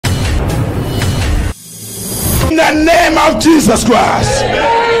In the name of Jesus Christ.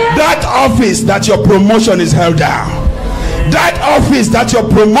 That office that your promotion is held down. That office that your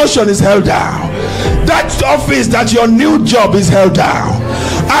promotion is held down. That office that your new job is held down.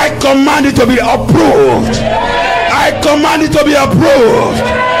 I command it to be approved. I command it to be approved.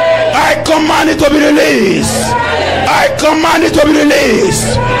 I command it to be released. I command it to be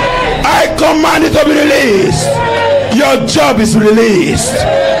released. I command it to be released. Your job is released.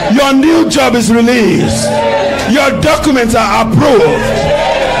 Your new job is released. Your documents are approved.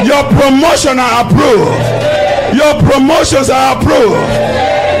 Your promotion are approved. Your promotions are approved.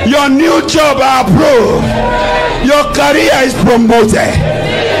 Your new job are approved. Your career is promoted.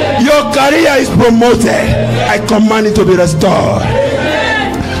 Your career is promoted. I command it to be restored.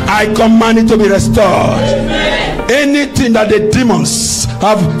 I command it to be restored. Anything that the demons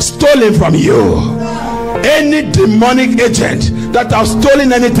have stolen from you, any demonic agent that have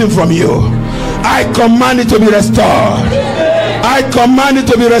stolen anything from you, I command it to be restored. I command it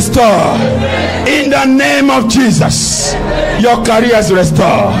to be restored. In the name of Jesus. Your career is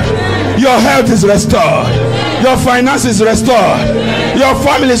restored. Your health is restored. Your finances is restored. Your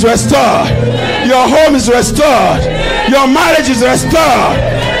family is restored. Your home is restored. Your marriage is restored.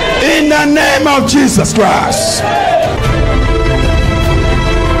 In the name of Jesus Christ.